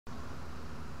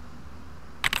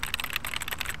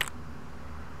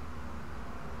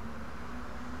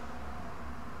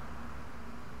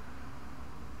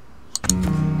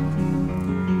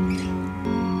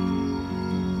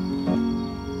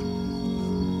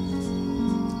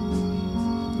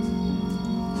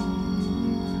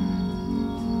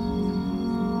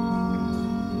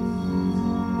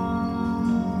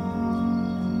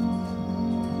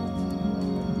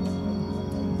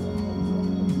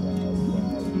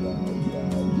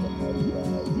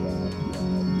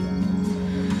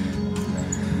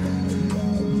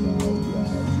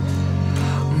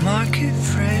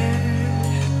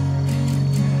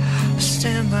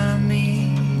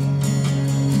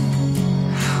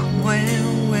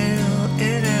When will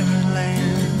it ever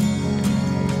land?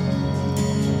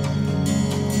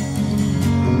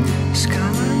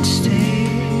 Scotland stays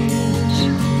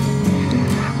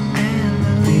and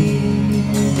the league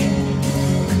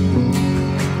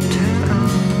turn on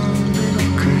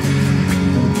little crack.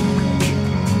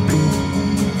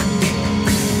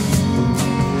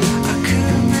 I could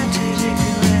have meant it if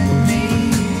you let me.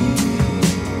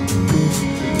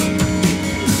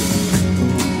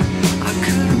 I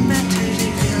could have meant it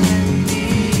if you let me.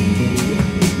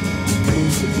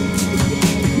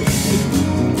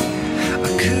 I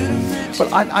could have meant it. Well,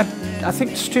 I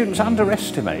think students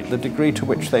underestimate the degree to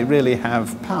which they really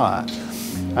have power.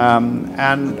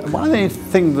 And one of the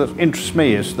things that interests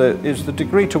me is the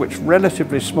degree to which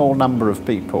relatively small number of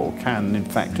people can in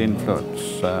fact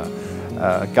influence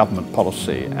government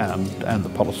policy and the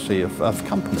policy of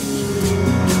companies.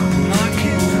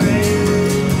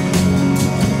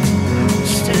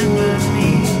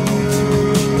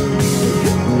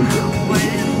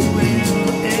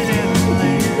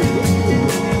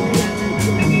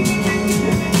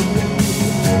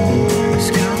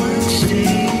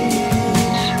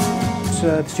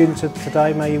 The students of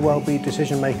today may well be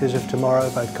decision makers of tomorrow,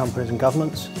 both companies and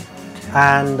governments,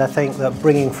 and I think that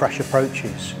bringing fresh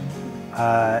approaches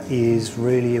is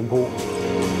really important.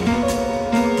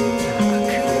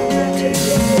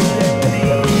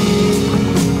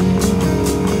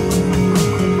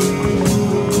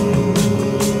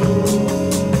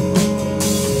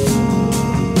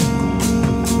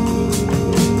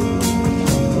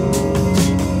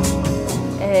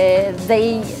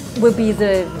 They will be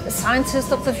the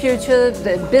scientists of the future,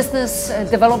 the business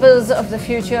developers of the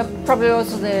future, probably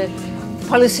also the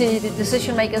policy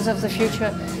decision makers of the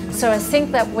future. So I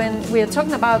think that when we are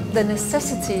talking about the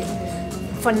necessity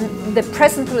for the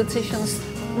present politicians,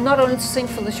 not only to think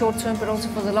for the short term but also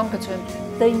for the longer term,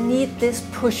 they need this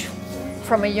push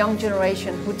from a young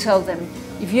generation who tell them,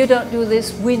 if you don't do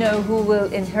this, we know who will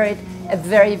inherit a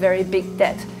very, very big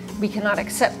debt. We cannot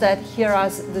accept that. Here are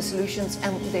the solutions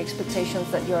and the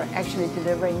expectations that you're actually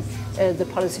delivering the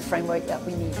policy framework that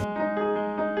we need.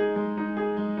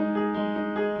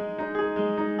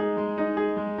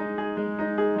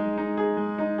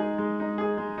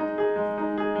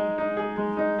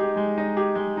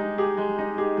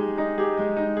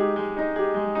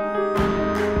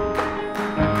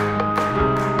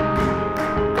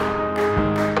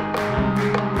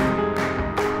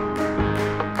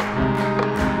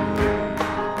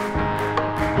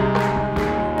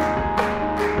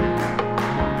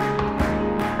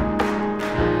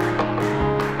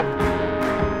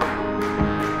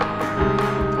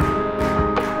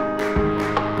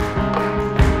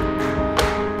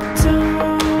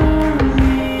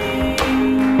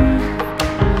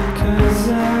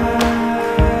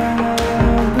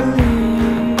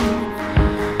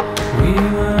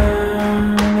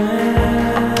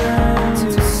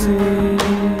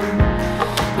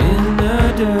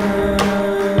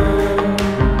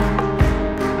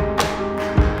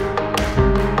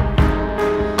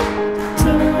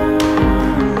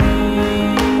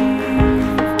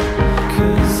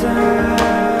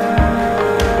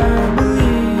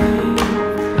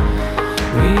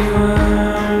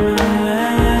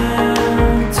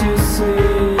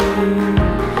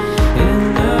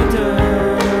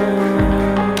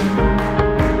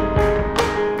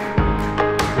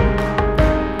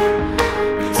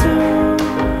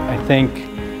 I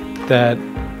think that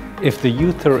if the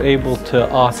youth are able to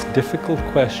ask difficult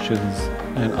questions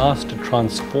and ask to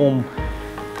transform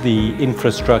the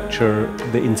infrastructure,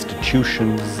 the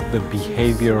institutions, the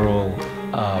behavioral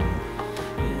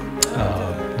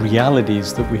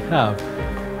realities that we have,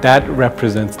 that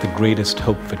represents the greatest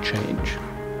hope for change.